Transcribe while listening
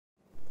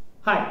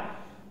Hi,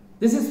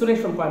 this is Suresh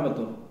from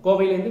Coimbatore.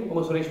 கோவையிலேருந்து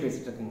உங்கள் சுரேஷ்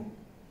பேசிட்டு இருக்கேங்க.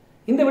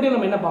 இந்த வீடியோ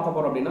நம்ம என்ன பார்க்க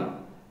போறோம் அப்படின்னா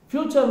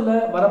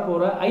ஃபியூச்சரில்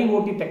வரப்போகிற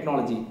IOT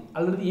டெக்னாலஜி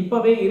அல்லது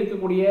இப்போவே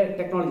இருக்கக்கூடிய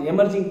டெக்னாலஜி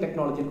எமர்ஜிங்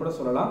டெக்னாலஜின்னு கூட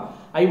சொல்லலாம்.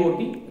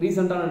 IOT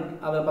ரீசெண்டான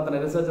அதை பற்றின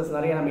ரிசர்ச்சஸ்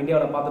நிறைய நம்ம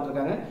இந்தியாவில் பார்த்துட்டு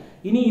இருக்காங்க.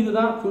 இனி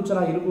இதுதான்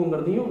ஃபியூச்சராக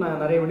இருக்குங்கிறதையும்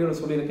நான் நிறைய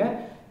வீடியோவில் சொல்லியிருக்கேன்.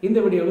 இந்த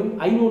வீடியோவிலும்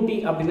IOT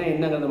அப்படின்னா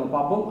என்னங்கிறத நம்ம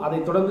பார்ப்போம். அதை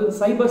தொடர்ந்து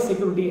சைபர்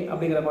செக்யூரிட்டி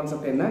அப்படிங்கிற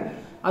கான்செப்ட் என்ன,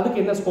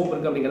 அதுக்கு என்ன ஸ்கோப்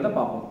இருக்குது அப்படிங்கிறத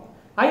பார்ப்போம்.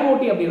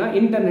 IOT அப்படின்னா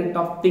இன்டர்நெட்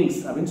ஆஃப் திங்ஸ்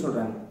அப்படின்னு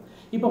சொல்கிறாங்க.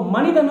 இப்போ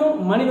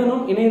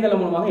மனிதனும்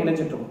இணையதளம் மூலமாக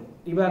இணைஞ்சிட்டு இருக்கும்.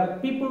 இவர்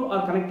people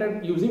are connected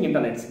using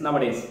internets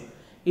nowadays.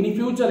 இனி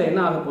ஃபியூச்சரில் என்ன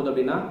ஆக போகுது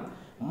அப்படின்னா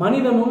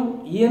மனிதனும்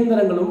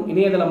இயந்திரங்களும்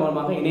இணையதளம்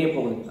மூலமாக இணைய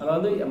போகுது.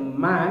 அதாவது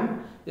man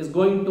is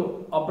going to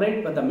operate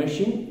with a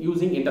machine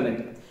using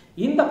internet.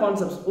 இந்த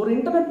கான்செப்ட்ஸ் ஒரு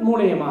இன்டர்நெட்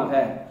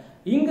மூலியமாக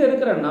இங்கே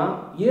இருக்கிறன்னா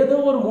ஏதோ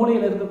ஒரு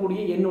மூலையில்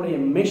இருக்கக்கூடிய என்னுடைய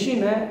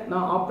மெஷினை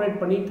நான்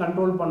ஆப்ரேட் பண்ணி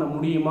கண்ட்ரோல் பண்ண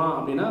முடியுமா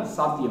அப்படின்னா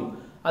சாத்தியம்.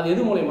 அது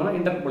எது மூலயமா?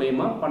 இன்டர்நெட்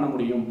மூலயமா பண்ண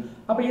முடியும்.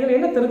 அப்போ இதில்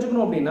என்ன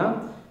தெரிஞ்சுக்கணும் அப்படின்னா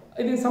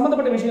இது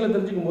சம்மந்தப்பட்ட விஷயங்களை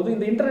தெரிஞ்சுக்கும் போது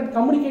இந்த இன்டர்நெட்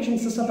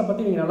கம்யூனிகேஷன் சிஸ்டத்தை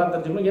பற்றி நீங்கள் நல்லா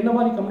தெரிஞ்சுக்கணும். என்ன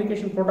மாதிரி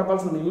கம்யூனிகேஷன்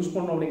ப்ரோட்டோகால்ஸ் நம்ம யூஸ்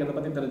பண்ணணும் அப்படிங்கிறத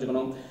பற்றி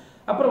தெரிஞ்சுக்கணும்.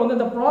 அப்புறம் வந்து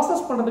இந்த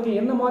ப்ராசஸ் பண்ணுறதுக்கு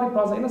என்ன மாதிரி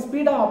ப்ராசஸ், என்ன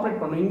ஸ்பீடாக ஆப்ரேட்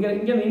பண்ணணும்.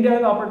 இங்கே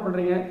இந்தியாவில் ஆப்ரேட்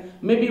பண்ணுறீங்க,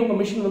 மேபி உங்கள்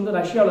மிஷின் வந்து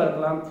ரஷ்யாவில்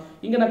இருக்கலாம்.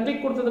 இங்கே நான்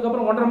கிளிக்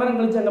கொடுத்ததுக்கப்புறம் 1.5 மணி நேரம்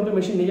கழிச்சு அங்கே போய்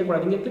மிஷின்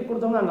நிற்கக்கூடாது. இங்கே கிளிக்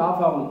கொடுத்தவங்க அங்கே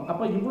ஆஃப் ஆகணும்.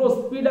 அப்போ இவ்வளோ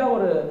ஸ்பீடாக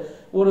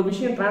ஒரு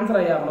விஷயம்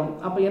ட்ரான்ஸ்ஃபர் ஆகணும்.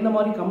 அப்போ என்ன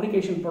மாதிரி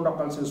கம்யூனிகேஷன்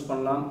ப்ரோட்டோகால்ஸ் யூஸ்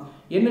பண்ணலாம்,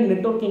 என்ன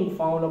நெட்வொர்க்கிங்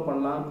ஃபாலோ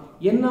பண்ணலாம்,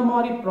 என்ன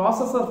மாதிரி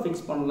ப்ராசஸர்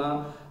ஃபிக்ஸ் பண்ணலாம்,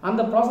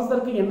 அந்த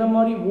ப்ராசஸருக்கு என்ன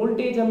மாதிரி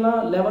வோல்டேஜ் எல்லாம்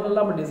லெவல்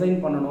எல்லாம் நம்ம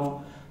டிசைன் பண்ணணும்.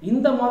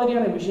 இந்த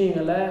மாதிரியான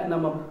விஷயங்களை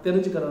நம்ம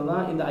தெரிஞ்சுக்கிறது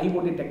தான் இந்த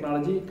IOT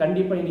டெக்னாலஜி.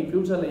 கண்டிப்பாக இனி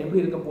ஃபியூச்சரில்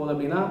எப்படி இருக்க போகுது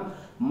அப்படின்னா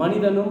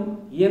மனிதனும்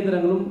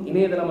இயந்திரங்களும்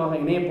இணையதளமாக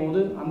இணைய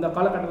போகுது. அந்த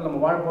காலகட்டத்தில்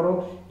நம்ம வாழ போகிறோம்.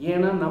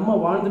 ஏன்னா நம்ம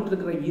வாழ்ந்துட்டு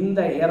இருக்கிற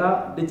இந்த எரா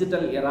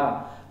டிஜிட்டல் எரா.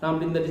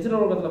 நாம் இந்த டிஜிட்டல்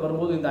உலகத்தில்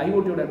வரும்போது இந்த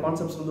IOTயோட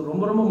கான்செப்ட்ஸ் வந்து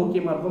ரொம்ப ரொம்ப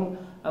முக்கியமாக இருக்கும்.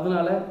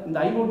 அதனால இந்த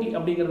IOT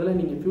அப்படிங்கிறதுல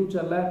நீங்கள்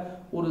ஃபியூச்சரில்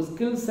ஒரு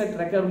ஸ்கில் செட்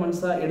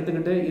ரெக்யர்மெண்ட்ஸாக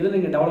எடுத்துக்கிட்டு இதில்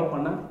நீங்கள் டெவலப்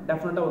பண்ணால்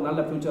டெஃபினட்டாக ஒரு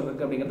நல்ல ஃபியூச்சர்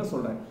இருக்குது அப்படிங்கிறத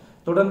சொல்கிறேன்.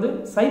 தொடர்ந்து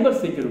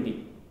சைபர் செக்யூரிட்டி.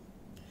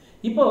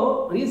 இப்போ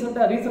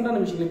ரீசெண்டான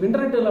விஷயங்கள் இப்போ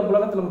இன்டர்நெட்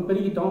உலகத்தில் நம்ம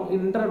பெருகிட்டோம்.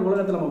 இன்டர்நெட்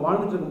உலகத்தில் நம்ம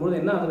வாழ்ந்துட்டு இருக்கும்போது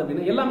என்ன ஆகுது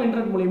அப்படின்னா எல்லாமே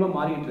இன்டர்நெட் மூலியமா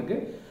மாறிட்டு இருக்கு.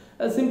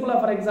 சிம்பிளாக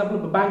ஃபார் எக்ஸாம்பிள்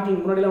இப்போ பேங்கிங்,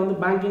 முன்னாடிலாம் வந்து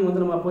பேங்கிங்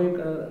வந்து நம்ம போய்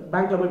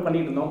பேங்க்கில் போய்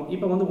பண்ணிட்டு இருந்தோம்.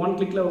 இப்போ வந்து 1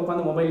 கிளிக்கில்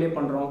உட்காந்து மொபைல்லேயே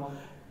பண்ணுறோம்.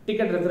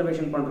 டிக்கெட்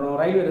ரிசர்வேஷன் பண்ணுறோம்,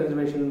 ரயில்வே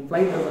ரிசர்வேஷன்,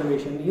 ஃப்ளைட்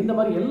ரிசர்வேஷன், இந்த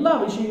மாதிரி எல்லா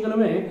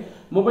விஷயங்களுமே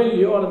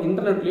மொபைல்லையோ அல்லது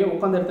இன்டர்நெட்லையோ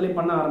உட்காந்த இடத்துல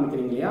பண்ண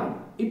ஆரம்பிக்கிறீங்க இல்லையா?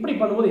 இப்படி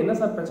பண்ணும்போது என்ன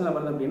சார் பிரச்சனை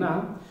வருது அப்படின்னா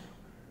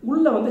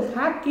உள்ள வந்து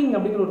ஹேக்கிங்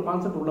அப்படிங்கிற ஒரு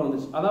கான்செப்ட் உள்ள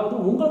வந்துச்சு. அதாவது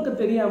உங்களுக்கு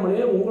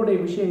தெரியாமலே உங்களுடைய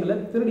விஷயங்களை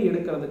திருடி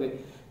எடுக்கிறதுக்கு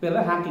பேர்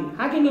தான் ஹேக்கிங்.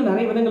 ஹேக்கிங்கில்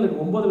நிறைய விதங்கள்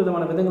இருக்குது, 9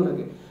 விதமான விதங்கள்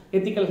இருக்குது.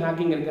 எத்திக்கல்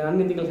ஹேக்கிங் இருக்குது,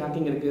 அன்எத்திக்கல்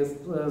ஹேக்கிங் இருக்குது,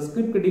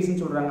 ஸ்கிரிப்ட்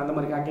கிட்டிஸ்ன்னு சொல்கிறாங்க, அந்த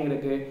மாதிரி ஹேக்கிங்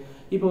இருக்குது.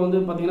 இப்போ வந்து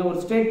பார்த்தீங்கன்னா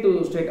ஒரு ஸ்டேட் டு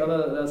ஸ்டேட்,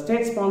 அதாவது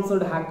ஸ்டேட்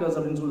ஸ்பான்சர்டு ஹேக்கர்ஸ்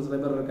அப்படின்னு சொல்லி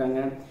சில பேர் இருக்காங்க.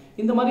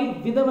 இந்த மாதிரி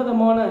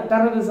விதவிதமான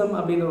டெரரிசம்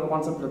அப்படின்ற ஒரு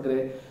கான்செப்ட்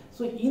இருக்குது.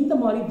 ஸோ இந்த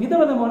மாதிரி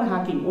விதவிதமான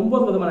ஹேக்கிங்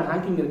 9 விதமான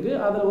ஹேக்கிங் இருக்குது.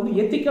 அதில் வந்து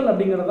எத்திக்கல்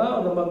அப்படிங்கிறதா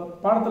நம்ம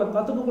பாடத்தில்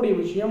கற்றுக்கக்கூடிய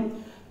விஷயம்.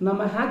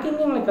 நம்ம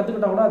ஹேக்கிங்கே நாளைக்கு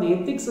கற்றுக்கிட்டா கூட அது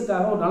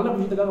எத்திக்ஸுக்காக ஒரு நல்ல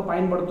விஷயத்துக்காக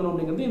பயன்படுத்தணும்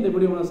அப்படிங்கிறது இந்த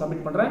வீடியோ நான்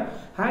சப்மிட் பண்ணுறேன்.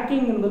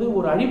 ஹேக்கிங் என்பது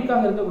ஒரு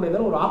அழிவுக்காக இருக்கக்கூடியது,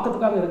 ஒரு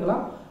ஆக்கத்துக்காக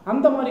இருக்கலாம்.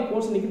 அந்த மாதிரி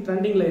கோர்ஸ் இன்னைக்கு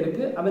ட்ரெண்டிங்கில்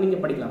இருக்குது, அதை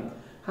நீங்கள் படிக்கலாம்.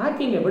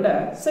 ஹேக்கிங்கை விட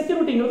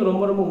செக்யூரிட்டிங்கிறது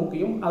ரொம்ப ரொம்ப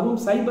முக்கியம். அதுவும்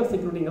சைபர்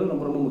செக்யூரிட்டிங்கிறது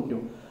ரொம்ப ரொம்ப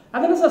முக்கியம்.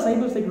 அது என்ன சார்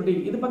சைபர் செக்யூரிட்டி?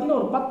 இது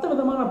பார்த்தீங்கன்னா ஒரு 10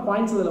 விதமான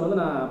பாயிண்ட்ஸ் இதில்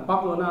வந்து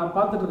நான்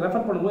பார்த்துட்டு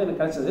ரெஃபர் பண்ணும்போது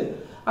எனக்கு கிடைச்சது.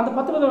 அந்த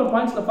 10 விதமான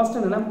பாயிண்ட்ஸில் ஃபர்ஸ்ட்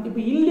என்னன்னா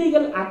இப்போ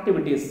இல்லீகல்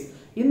ஆக்டிவிட்டீஸ்,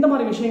 இந்த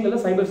மாதிரி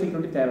விஷயங்களில் சைபர்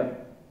செக்யூரிட்டி தேவை.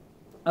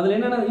 அதில்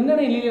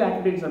என்னென்ன இல்லீகல்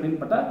ஆக்டிவிட்டீஸ்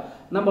அப்படின்னு பார்த்தா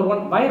நம்பர்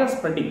 1 வைரஸ்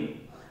ஸ்ப்ரெட்டிங்.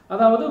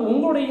 அதாவது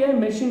உங்களுடைய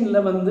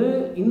மெஷினில் வந்து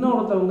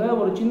இன்னொருத்தவங்க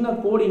ஒரு சின்ன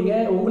கோடிங்கை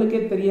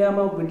உங்களுக்கே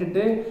தெரியாமல்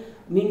விட்டுட்டு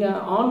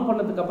நீங்கள் ஆன்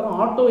பண்ணதுக்கப்புறம்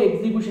ஆட்டோ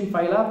எக்ஸிக்யூஷன்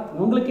ஃபைலாக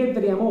உங்களுக்கே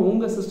தெரியாமல்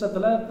உங்கள்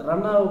சிஸ்டத்தில்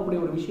ரன் ஆகக்கூடிய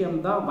ஒரு விஷயம்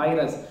தான்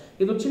வைரஸ்.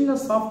 இது ஒரு சின்ன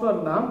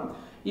சாஃப்ட்வேர் தான்.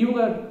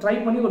 இவங்க ட்ரை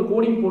பண்ணி ஒரு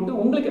கோடிங் போட்டு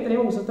உங்களுக்கே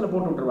தெரியாமல் உங்கள் சிஸ்டத்தில்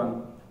போட்டு விட்டுருவாங்க.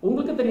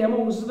 உங்களுக்கு தெரியாமல்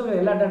உங்கள் சிஸ்டத்தில்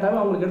எல்லா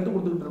டேட்டாவும் அவங்களுக்கு எடுத்து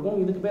கொடுத்துட்டு இருக்கோம்.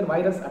 இதுக்கு பேர்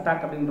வைரஸ்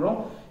அட்டாக் அப்படின்றோம்.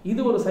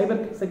 இது ஒரு சைபர்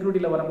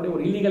செக்யூரிட்டியில் வரக்கூடிய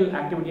ஒரு இல்லீகல்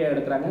ஆக்டிவிட்டியாக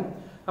எடுக்கிறாங்க.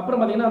 அப்புறம்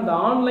பார்த்தீங்கன்னா அந்த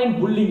ஆன்லைன்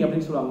புல்லிங்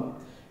அப்படின்னு சொல்லுவாங்க.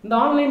 இந்த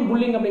ஆன்லைன்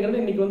புல்லிங்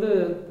அப்படிங்கிறது இன்னைக்கு வந்து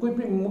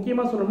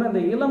முக்கியமாக சொல்லணும்னா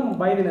இந்த இளம்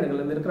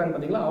வயதினர்கள் இந்த இருக்கிறாங்க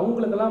பார்த்தீங்களா,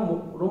 அவங்களுக்கெல்லாம்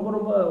ரொம்ப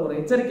ரொம்ப ஒரு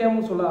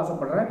எச்சரிக்கையாகவும் சொல்ல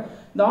ஆசைப்படுறேன்.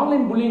 இந்த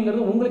ஆன்லைன்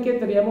புல்லிங்கிறது உங்களுக்கே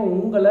தெரியாமல்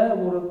உங்களை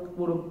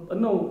ஒரு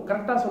இன்னும்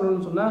கரெக்டாக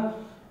சொல்லணும்னு சொன்னால்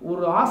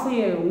ஒரு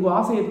உங்கள்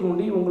ஆசையை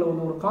தூண்டி உங்களை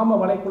ஒரு காம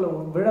வலைக்குள்ள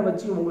விழ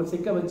வச்சு உங்களை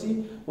சிக்க வச்சு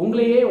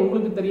உங்களையே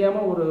உங்களுக்கு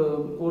தெரியாமல்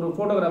ஒரு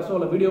ஃபோட்டோகிராஃப்ஸோ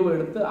இல்லை வீடியோவோ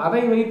எடுத்து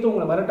அதை வைத்து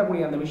உங்களை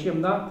விரட்டக்கூடிய அந்த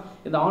விஷயம் தான்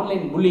இந்த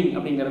ஆன்லைன் புல்லிங்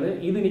அப்படிங்கிறது.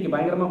 இது இன்னைக்கு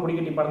பயங்கரமாக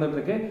குடிக்கட்டி பறந்துட்டு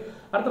இருக்கு.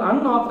 அடுத்து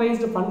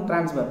அன்ஆத்தரைஸ்டு ஃபண்ட்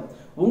டிரான்ஸ்ஃபர்.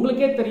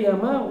 உங்களுக்கே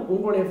தெரியாமல்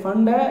உங்களுடைய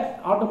ஃபண்டை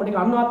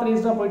ஆட்டோமேட்டிக்காக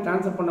அன்ஆத்தரைஸ்டாக போய்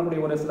டிரான்ஸ்ஃபர்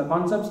பண்ணக்கூடிய ஒரு சில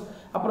கான்செப்ட்ஸ்.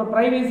 அப்புறம்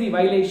பிரைவேசி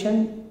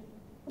வயலேஷன்.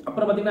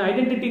 அப்புறம் பார்த்தீங்கன்னா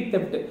ஐடென்டிட்டி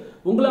தெஃப்ட்.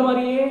 உங்களை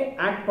மாதிரியே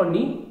ஆக்ட்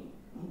பண்ணி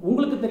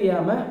உங்களுக்கு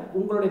தெரியாமல்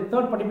உங்களுடைய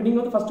தேர்ட் பார்ட்டி,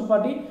 நீங்கள் வந்து ஃபர்ஸ்ட்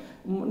பார்ட்டி,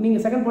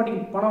 நீங்கள் செகண்ட்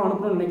பார்ட்டிக்கு பணம்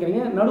அனுப்பணும்னு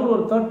நினைக்கிறீங்க, நடுவில்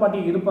ஒரு தேர்ட் பார்ட்டி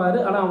இருப்பார்,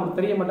 ஆனால் அவருக்கு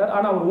தெரிய மாட்டார்.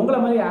 ஆனால் அவர் உங்களை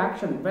மாதிரி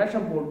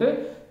வேஷம் போட்டு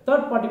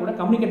தேர்ட் பார்ட்டி கூட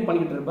கம்யூனிகேட்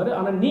பண்ணிட்டு இருப்பாரு.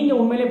 ஆனால் நீங்கள்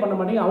உண்மையிலே பண்ண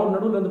மாட்டீங்க, அவர்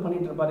நடுவில் வந்து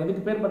பண்ணிட்டு இருப்பாரு.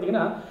 இதுக்கு பேர்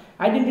பார்த்தீங்கன்னா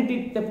ஐடென்டிட்டி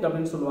தெஃப்ட்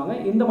அப்படின்னு சொல்லுவாங்க.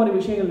 இந்த மாதிரி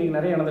விஷயங்கள் நீங்கள்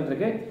நிறைய நடந்துட்டு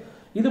இருக்கு.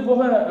 இது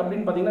போக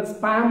அப்படின்னு பார்த்தீங்கன்னா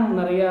ஸ்பேம்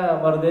நிறைய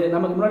வருது.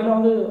 நமக்கு முன்னாடிலாம்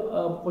வந்து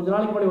கொஞ்ச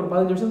நாளைக்கு முன்னாடி ஒரு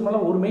 15 வருஷத்துக்கு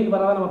முன்னாடி ஒரு மெயில்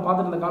வராத நம்ம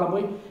பார்த்துட்டு இருந்த காலம்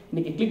போய்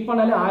இன்னைக்கு கிளிக்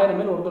பண்ணாலே 1000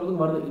 மெயில்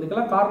ஒருத்தருக்கு வருது.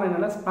 இதுக்கெல்லாம் காரணம்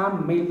என்னன்னா ஸ்பேம்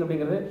மெயில்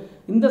அப்படிங்கிறது.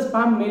 இந்த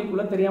ஸ்பேம்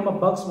மெயிலுக்குள்ள தெரியாம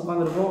பக்ஸ்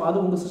உட்காந்துருக்கும்.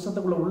 அது உங்க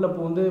சிஸ்டத்துக்குள்ள உள்ள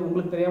போந்து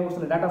உங்களுக்கு தெரியாம ஒரு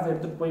சில டேட்டாஸ்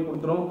எடுத்துட்டு போய்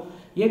கொடுத்துரும்.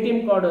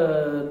 ஏடிஎம் கார்டு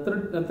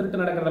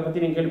திருட்டு நடக்கிறத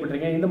பத்தி நீங்க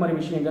கேள்விப்பட்டிருக்கீங்க. இந்த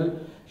மாதிரி விஷயங்கள்.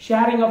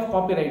 Sharing of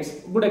copyrights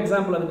good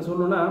example அதுக்கு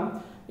சொல்லணும்னா,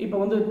 இப்போ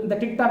வந்து இந்த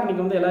டிக்டாக்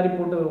நீங்க வந்து எல்லாரும்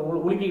போட்டு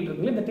உலுக்கிட்டு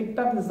இருக்கீங்க. இந்த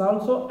TikTok is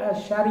also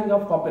sharing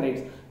of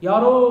copyrights.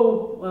 யாரோ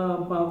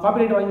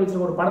காப்பிரைட் வாங்கி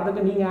வச்சிருக்க ஒரு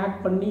படத்துக்கு நீங்க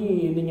ஆக்ட் பண்ணி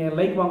நீங்க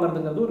லைக்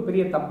வாங்குறதுங்கிறது ஒரு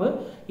பெரிய தப்பு.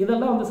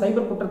 இதெல்லாம் வந்து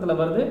சைபர் குற்றத்துல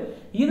வருது.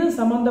 இது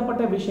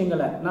சம்பந்தப்பட்ட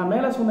விஷயங்களை நான்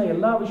மேல சொன்ன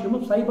எல்லா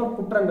விஷயமும் சைபர்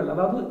குற்றங்கள்,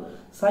 அதாவது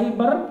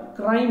சைபர்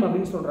கிரைம்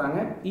அப்படின்னு சொல்றாங்க.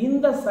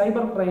 இந்த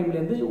சைபர் கிரைம்ல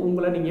இருந்து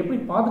உங்களை நீங்க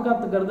எப்படி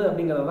பாதுகாத்துக்கிறது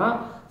அப்படிங்கிறது தான்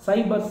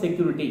சைபர்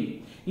செக்யூரிட்டி.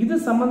 இது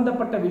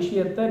சம்பந்தப்பட்ட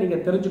விஷயத்தை நீங்க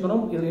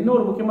தெரிஞ்சுக்கணும். இது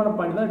இன்னொரு முக்கியமான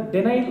பாயிண்ட் தான்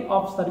டெனைல்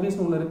ஆஃப் சர்வீஸ்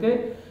ஒன்று இருக்கு.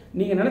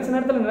 நீங்க நினைச்ச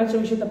நேரத்தில் நினைச்ச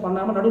விஷயத்தை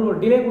பண்ணாம நடுவில்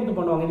ஒரு டிலே கொடுத்து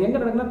பண்ணுவாங்க. இது எங்க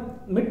நடக்குன்னா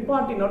மிட்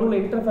பார்ட்டி நடுவில்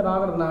இன்டர்ஃபியர்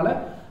ஆகிறதுனால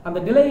அந்த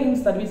டிலே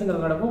இன்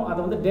சர்வீஸ்ங்கிறது நடக்கும். அதை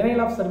வந்து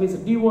டெனைல் ஆஃப் சர்வீஸ்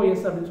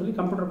டிஓஎஸ் அப்படின்னு சொல்லி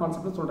கம்ப்யூட்டர்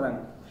கான்செப்ட் சொல்றாங்க.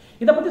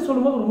 இதை பத்தி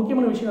சொல்லும்போது ஒரு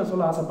முக்கியமான விஷயம் நான்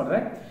சொல்ல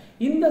ஆசைப்படுறேன்.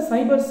 இந்த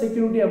சைபர்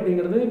செக்யூரிட்டி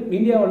அப்படிங்கிறது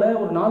இந்தியாவில்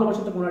ஒரு 4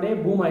 வருஷத்துக்கு முன்னாடியே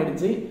பூம்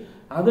ஆயிடுச்சு.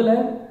 அதுல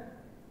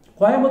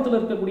கோயம்புத்தூர்ல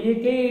இருக்கக்கூடிய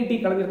கேஐடி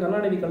கலைஞர்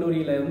கருணாநிதி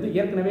கல்லூரியில இருந்து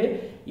ஏற்கனவே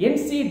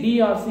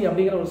என்சிடிஆர்சி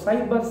அப்படிங்கிற ஒரு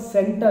சைபர்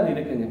சென்டர்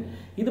இருக்குங்க.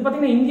 இது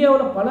பார்த்தீங்கன்னா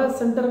இந்தியாவில் பல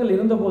சென்டர்கள்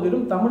இருந்த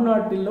போதிலும்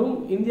தமிழ்நாட்டிலும்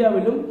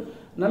இந்தியாவிலும்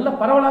நல்ல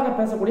பரவலாக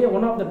பேசக்கூடிய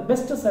one of the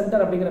best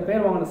centre அப்படிங்கிற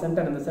பேர் வாங்கின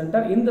சென்டர்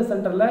இந்த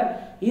சென்டர்ல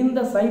இந்த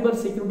சைபர்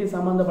செக்யூரிட்டி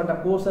சம்பந்தப்பட்ட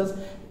கோர்சஸ்,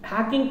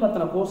 ஹேக்கிங்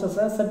பத்தின courses,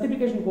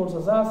 certification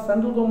கோர்சஸா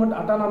central government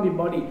autonomy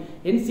பாடி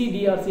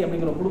என்சிடிஆர்சி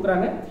அப்படிங்கிற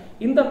கொடுக்குறாங்க.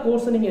 இந்த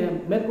கோர்ஸ் நீங்க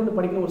மேற்கொண்டு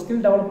படிக்கணும், ஒரு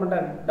ஸ்கில்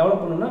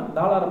டெவலப் பண்ணணும்னா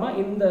தாராளமா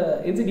இந்த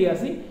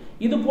என்சிடிஆர்சி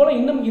இது போல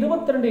இன்னும்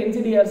 22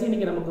 என்சிடிஆர்சி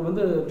நீங்க நமக்கு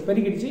வந்து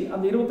பெருகிடுச்சு.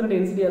 அந்த 22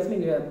 என்சிடிஆர்சி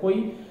நீங்க போய்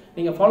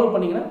நீங்க ஃபாலோ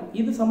பண்ணீங்கன்னா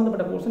இது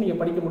சம்பந்தப்பட்ட கோர்ஸ் நீங்க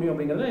படிக்க முடியும்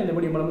அப்படிங்கறத இந்த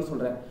வீடியோ மூலமா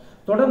சொல்றேன்.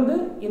 தொடர்ந்து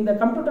இந்த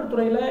கம்ப்யூட்டர்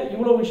துறையில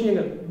இவ்வளவு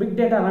விஷயங்கள் பிக்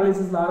டேட்டா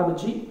அனாலிசிஸ்ல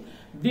ஆரம்பிச்சு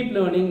டீப்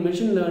லேர்னிங்,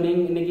 மெஷின்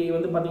லேர்னிங், இன்னைக்கு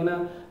வந்து பாத்தீங்கன்னா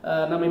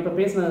நம்ம இப்ப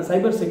பேசின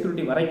சைபர்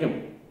செக்யூரிட்டி வரைக்கும்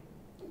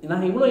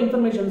நான் இவ்வளவு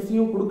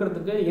இன்ஃபர்மேஷன்ஸையும்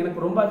கொடுக்கறதுக்கு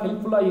எனக்கு ரொம்ப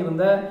ஹெல்ப்ஃபுல்லா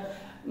இருந்த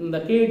இந்த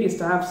கேஐடி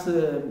ஸ்டாஃப்ஸ்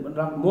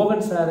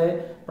மோகன் sir,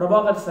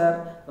 Prabhakar sir,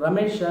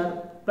 Ramesh sir,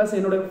 plus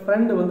என்னோட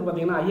ஃப்ரெண்டு வந்து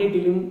பார்த்தீங்கன்னா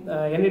ஐஐடிலையும்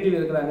என்ஐடியில்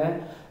இருக்கிறாங்க.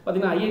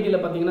 பார்த்தீங்கன்னா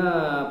ஐஐடியில் பார்த்தீங்கன்னா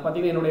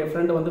என்னுடைய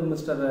ஃப்ரெண்டு வந்து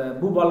மிஸ்டர்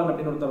பூபாலன்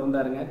அப்படின்னு ஒருத்தர்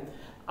வந்தாருங்க.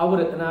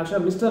 அவர் நான்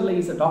ஆக்சுவலாக மிஸ்டரில்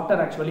இஸ்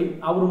டாக்டர். ஆக்சுவலி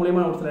அவர்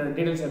மூலயமா ஒரு சில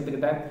டீடைல்ஸ்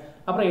எடுத்துக்கிட்டேன்.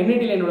 அப்புறம்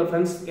என்ஐடியில் என்னோட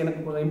ஃப்ரெண்ட்ஸ்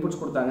எனக்கு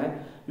இன்புட்ஸ் கொடுத்தாங்க.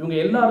 இவங்க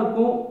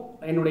எல்லாருக்கும்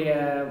என்னுடைய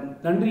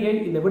நன்றியை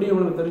இந்த வீடியோ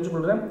மூலம்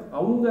தெரிஞ்சுக்கொள்கிறேன்.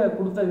 அவங்க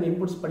கொடுத்த இந்த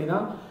இன்புட்ஸ் படி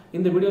தான்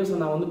இந்த வீடியோஸ்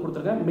நான் வந்து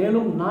கொடுத்துருக்கேன்.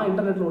 மேலும் நான்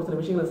இன்டர்நெட்டில் ஒரு சில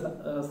விஷயங்களை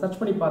சர்ச்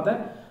பண்ணி பார்த்தேன்.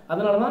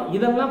 அதனால தான்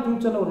இதெல்லாம்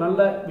ஃபியூச்சரில் ஒரு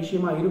நல்ல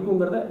விஷயமா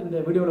இருக்குங்கிறத இந்த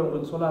வீடியோவில்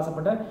உங்களுக்கு சொல்ல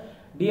ஆசைப்பட்டேன்.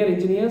 Dear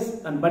engineers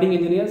and padding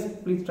engineers,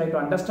 please try to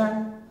understand.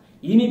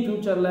 இனி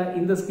ஃபியூச்சரில்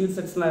இந்த ஸ்கில்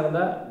செட்ஸ்லாம்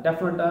இருந்தால்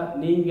டெஃபினட்டாக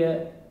நீங்கள்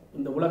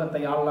இந்த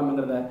உலகத்தை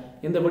ஆளலாம்ங்கிறத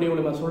இந்த வீடியோ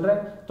மூலமா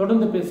சொல்கிறேன்.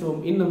 தொடர்ந்து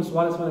பேசுவோம் இன்னும்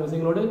சுவாரஸ்யமான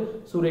விஷயங்களோடு.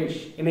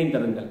 சுரேஷ்,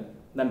 இணைந்திருங்கள்.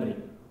 நன்றி.